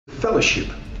Fellowship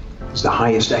is the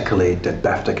highest accolade that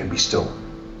BAFTA can bestow.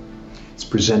 It's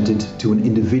presented to an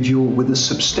individual with a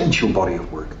substantial body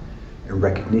of work in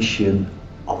recognition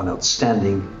of an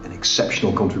outstanding and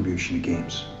exceptional contribution to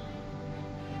games.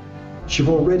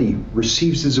 Siobhan Reddy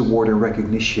receives this award in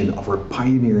recognition of her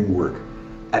pioneering work,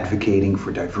 advocating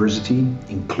for diversity,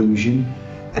 inclusion,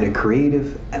 and a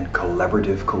creative and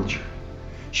collaborative culture.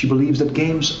 She believes that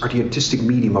games are the artistic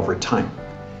medium of our time,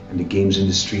 and the games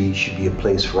industry should be a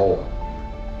place for all.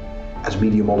 As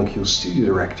Media Molecule's studio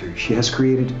director, she has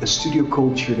created a studio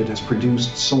culture that has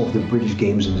produced some of the British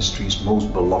games industry's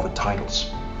most beloved titles.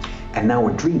 And now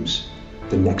it dreams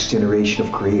the next generation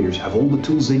of creators have all the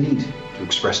tools they need to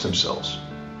express themselves.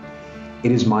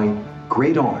 It is my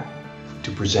great honor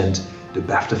to present the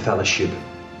BAFTA Fellowship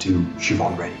to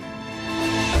Siobhan Reddy.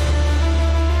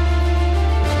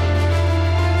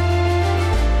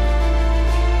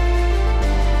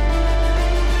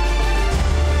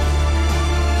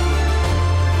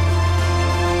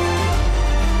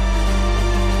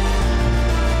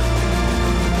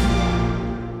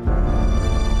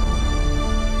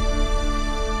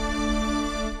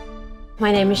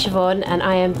 My name is Siobhan and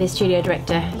I am the studio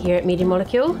director here at Media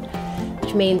Molecule,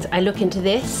 which means I look into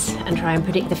this and try and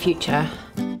predict the future.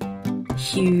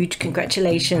 Huge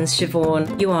congratulations,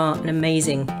 Siobhan. You are an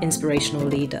amazing inspirational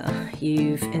leader.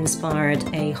 You've inspired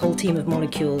a whole team of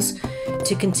molecules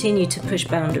to continue to push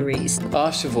boundaries.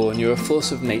 Siobhan, you're a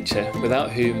force of nature, without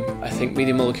whom I think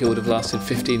Media Molecule would have lasted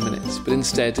 15 minutes, but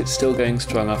instead it's still going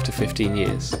strong after 15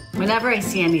 years. Whenever I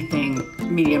see anything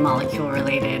Media Molecule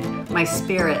related, my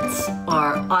spirits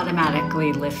are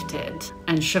automatically lifted,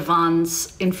 and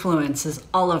Siobhan's influence is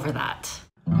all over that.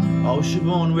 Oh,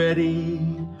 Siobhan Reddy,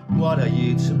 what are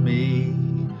you to me?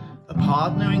 A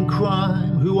partner in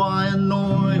crime who I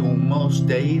annoy almost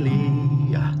daily.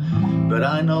 But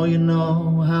I know you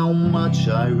know how much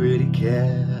I really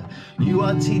care. You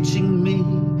are teaching me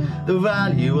the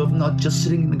value of not just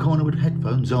sitting in the corner with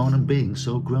headphones on and being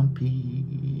so grumpy.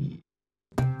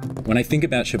 When I think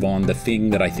about Siobhan, the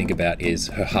thing that I think about is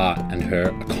her heart and her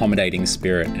accommodating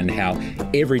spirit, and how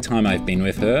every time I've been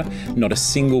with her, not a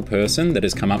single person that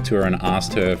has come up to her and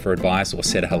asked her for advice or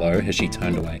said hello has she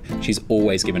turned away. She's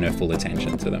always given her full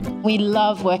attention to them. We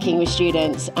love working with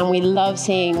students and we love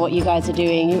seeing what you guys are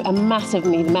doing. You are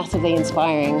massively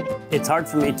inspiring. It's hard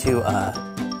for me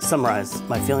to summarize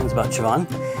my feelings about Siobhan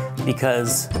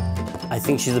because I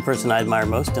think she's the person I admire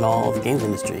most in all of the games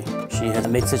industry. She has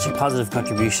made such a positive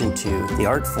contribution to the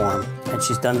art form, and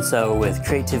she's done so with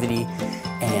creativity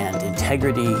and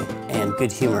integrity and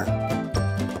good humor.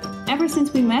 Ever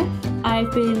since we met,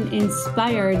 I've been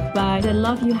inspired by the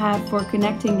love you have for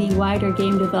connecting the wider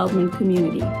game development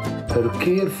community. Her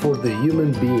care for the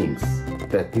human beings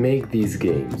that make these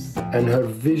games and her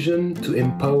vision to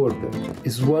empower them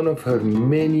is one of her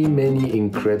many, many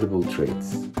incredible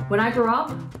traits. When I grow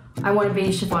up, I want to be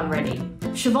Siobhan Reddy.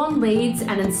 Siobhan leads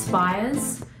and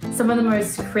inspires some of the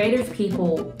most creative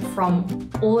people from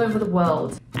all over the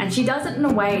world, and she does it in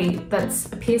a way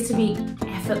that appears to be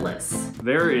effortless.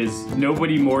 There is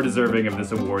nobody more deserving of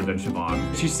this award than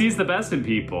Siobhan. She sees the best in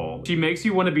people. She makes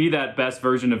you want to be that best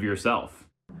version of yourself.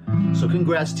 So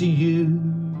congrats to you,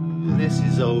 this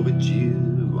is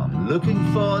overdue. I'm looking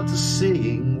forward to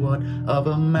seeing what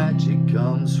other magic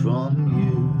comes from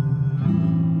you.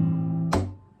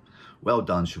 Well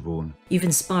done, Siobhan. You've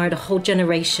inspired a whole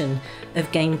generation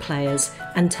of game players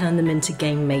and turned them into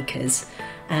game makers.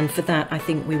 And for that, I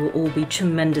think we will all be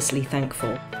tremendously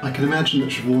thankful. I can imagine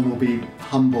that Siobhan will be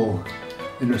humble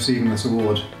in receiving this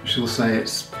award. She'll say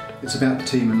it's about the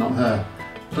team and not her.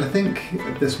 But I think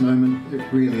at this moment, it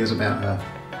really is about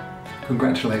her.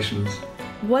 Congratulations.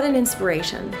 What an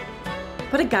inspiration.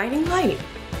 What a guiding light.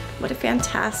 What a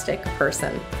fantastic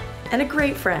person. And a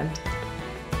great friend.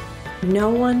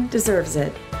 No one deserves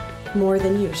it more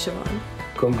than you, Siobhan.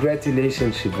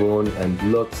 Congratulations, Siobhan,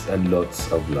 and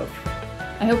lots of love.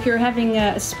 I hope you're having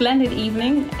a splendid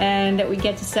evening and that we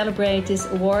get to celebrate this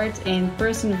award in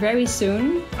person very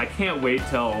soon. I can't wait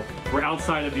till we're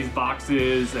outside of these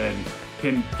boxes and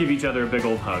can give each other a big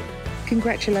old hug.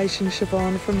 Congratulations,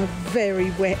 Siobhan, from a very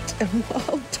wet and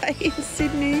wild day in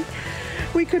Sydney.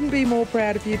 We couldn't be more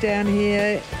proud of you down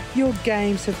here. Your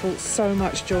games have brought so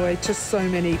much joy to so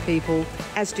many people,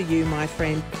 as do you, my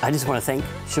friend. I just want to thank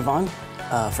Siobhan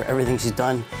for everything she's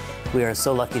done. We are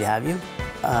so lucky to have you,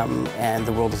 and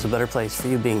the world is a better place for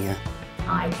you being here.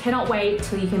 I cannot wait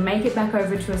till you can make it back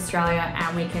over to Australia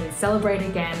and we can celebrate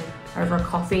again over a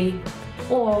coffee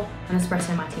or an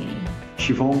espresso martini.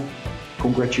 Siobhan,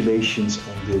 congratulations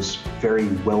on this very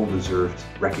well-deserved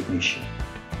recognition.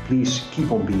 Please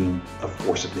keep on being a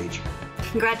force of nature.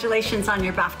 Congratulations on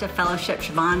your BAFTA Fellowship,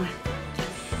 Siobhan.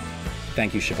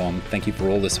 Thank you, Siobhan. Thank you for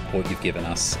all the support you've given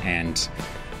us, and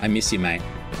I miss you, mate.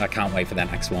 I can't wait for that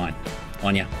next wine.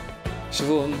 On ya.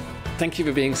 Siobhan, thank you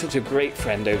for being such a great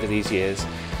friend over these years,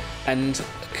 and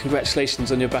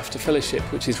congratulations on your BAFTA Fellowship,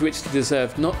 which is richly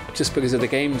deserved, not just because of the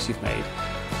games you've made,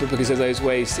 but because of those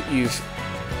ways that you've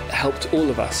helped all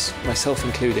of us, myself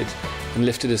included, and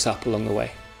lifted us up along the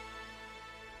way.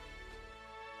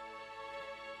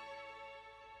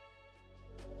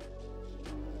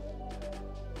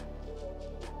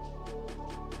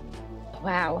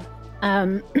 Wow.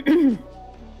 It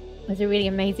was a really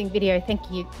amazing video. Thank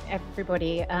you,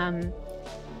 everybody.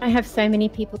 I have so many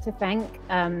people to thank.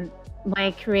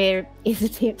 My career is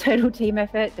a total team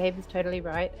effort. Dave is totally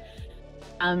right.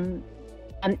 And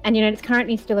you know, it's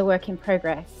currently still a work in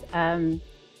progress. I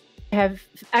have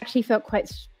actually felt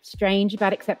quite strange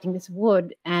about accepting this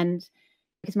award, and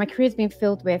because my career has been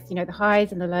filled with, you know, the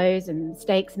highs and the lows and the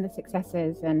mistakes and the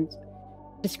successes, and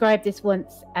described this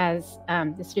once as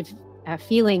the sort of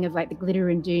feeling of like the glitter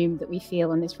and doom that we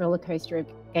feel on this roller coaster of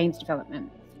games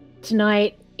development.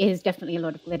 Tonight is definitely a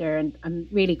lot of glitter, and I'm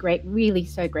really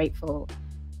so grateful.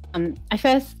 I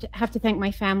first have to thank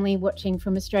my family watching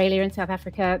from Australia and South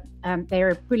Africa. They're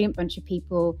a brilliant bunch of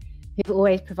people who've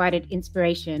always provided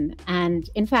inspiration. And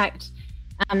in fact,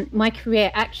 my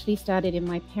career actually started in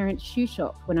my parents' shoe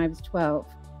shop when I was 12.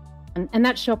 And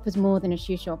that shop was more than a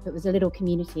shoe shop, it was a little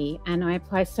community. And I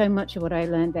apply so much of what I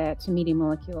learned there to Media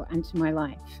Molecule and to my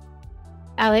life.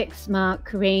 Alex, Mark,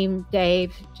 Kareem,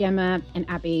 Dave, Gemma, and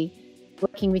Abby,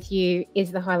 working with you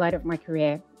is the highlight of my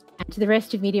career. And to the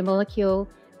rest of Media Molecule,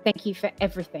 thank you for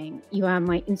everything. You are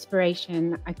my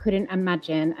inspiration. I couldn't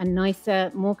imagine a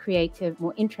nicer, more creative,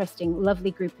 more interesting,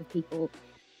 lovely group of people.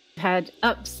 We've had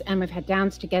ups and we've had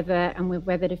downs together, and we've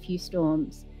weathered a few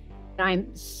storms.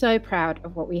 I'm so proud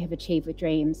of what we have achieved with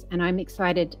Dreams, and I'm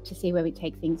excited to see where we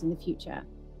take things in the future.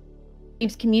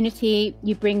 Dreams community,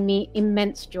 you bring me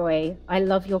immense joy. I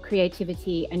love your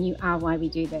creativity, and you are why we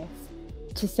do this.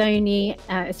 To Sony,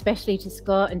 especially to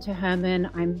Scott and to Herman,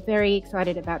 I'm very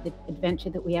excited about the adventure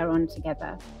that we are on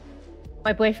together.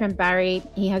 My boyfriend Barry,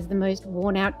 he has the most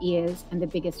worn out ears and the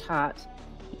biggest heart.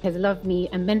 He has loved me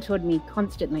and mentored me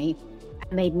constantly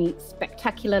and made me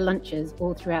spectacular lunches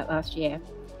all throughout last year.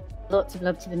 Lots of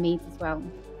love to the Meads as well.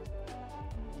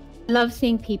 I love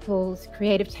seeing people's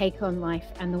creative take on life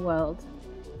and the world.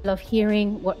 I love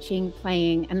hearing, watching,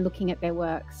 playing, and looking at their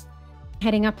works.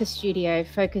 Heading up a studio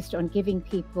focused on giving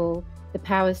people the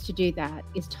powers to do that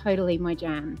is totally my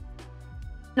jam.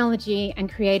 Technology and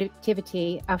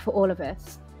creativity are for all of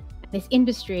us. This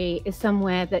industry is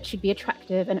somewhere that should be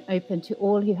attractive and open to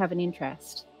all who have an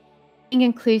interest. Being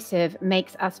inclusive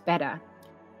makes us better.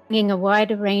 Bringing a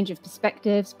wider range of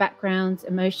perspectives, backgrounds,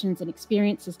 emotions, and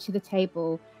experiences to the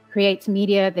table creates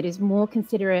media that is more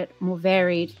considerate, more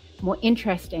varied, more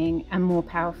interesting, and more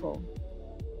powerful.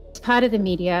 As part of the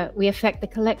media, we affect the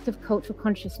collective cultural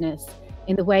consciousness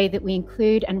in the way that we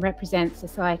include and represent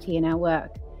society in our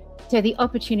work. So the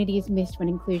opportunity is missed when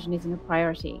inclusion isn't a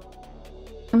priority.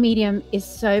 Our medium is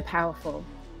so powerful.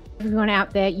 Everyone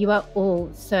out there, you are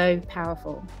all so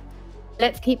powerful.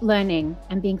 Let's keep learning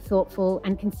and being thoughtful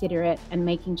and considerate and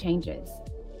making changes.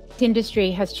 This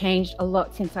industry has changed a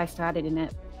lot since I started in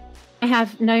it. I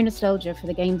have no nostalgia for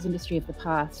the games industry of the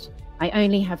past. I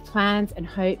only have plans and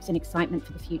hopes and excitement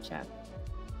for the future.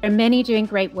 There are many doing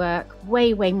great work,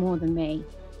 way more than me.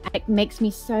 And it makes me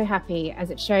so happy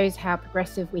as it shows how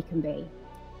progressive we can be.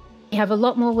 We have a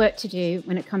lot more work to do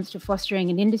when it comes to fostering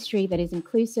an industry that is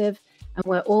inclusive and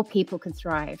where all people can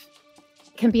thrive.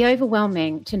 It can be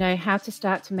overwhelming to know how to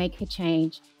start to make a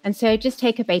change, and so just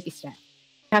take a baby step.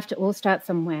 We have to all start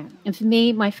somewhere. And for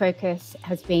me, my focus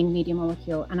has been Media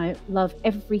Molecule, and I love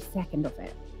every second of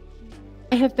it.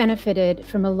 I have benefited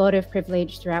from a lot of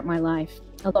privilege throughout my life,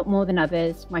 a lot more than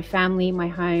others, my family, my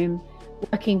home,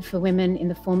 working for women in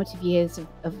the formative years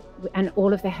and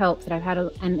all of the help that I've had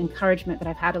and encouragement that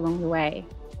I've had along the way.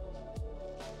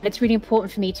 It's really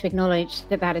important for me to acknowledge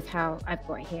that that is how I've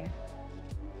got here.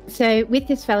 So with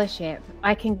this fellowship,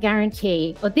 I can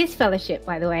guarantee, or this fellowship,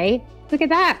 by the way, look at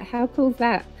that, how cool is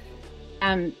that?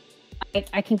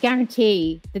 I can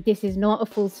guarantee that this is not a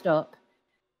full stop.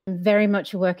 I'm very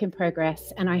much a work in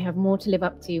progress, and I have more to live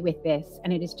up to with this,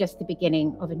 and it is just the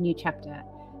beginning of a new chapter.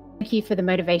 Thank you for the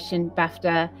motivation,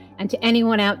 BAFTA, and to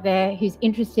anyone out there who's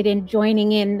interested in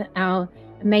joining in our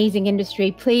amazing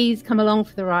industry, please come along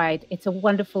for the ride. It's a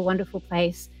wonderful, wonderful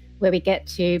place where we get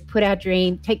to put our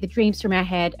take the dreams from our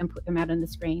head and put them out on the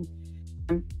screen.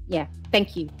 Yeah,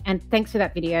 thank you. And thanks for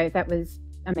that video. That was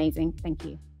amazing. Thank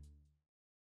you.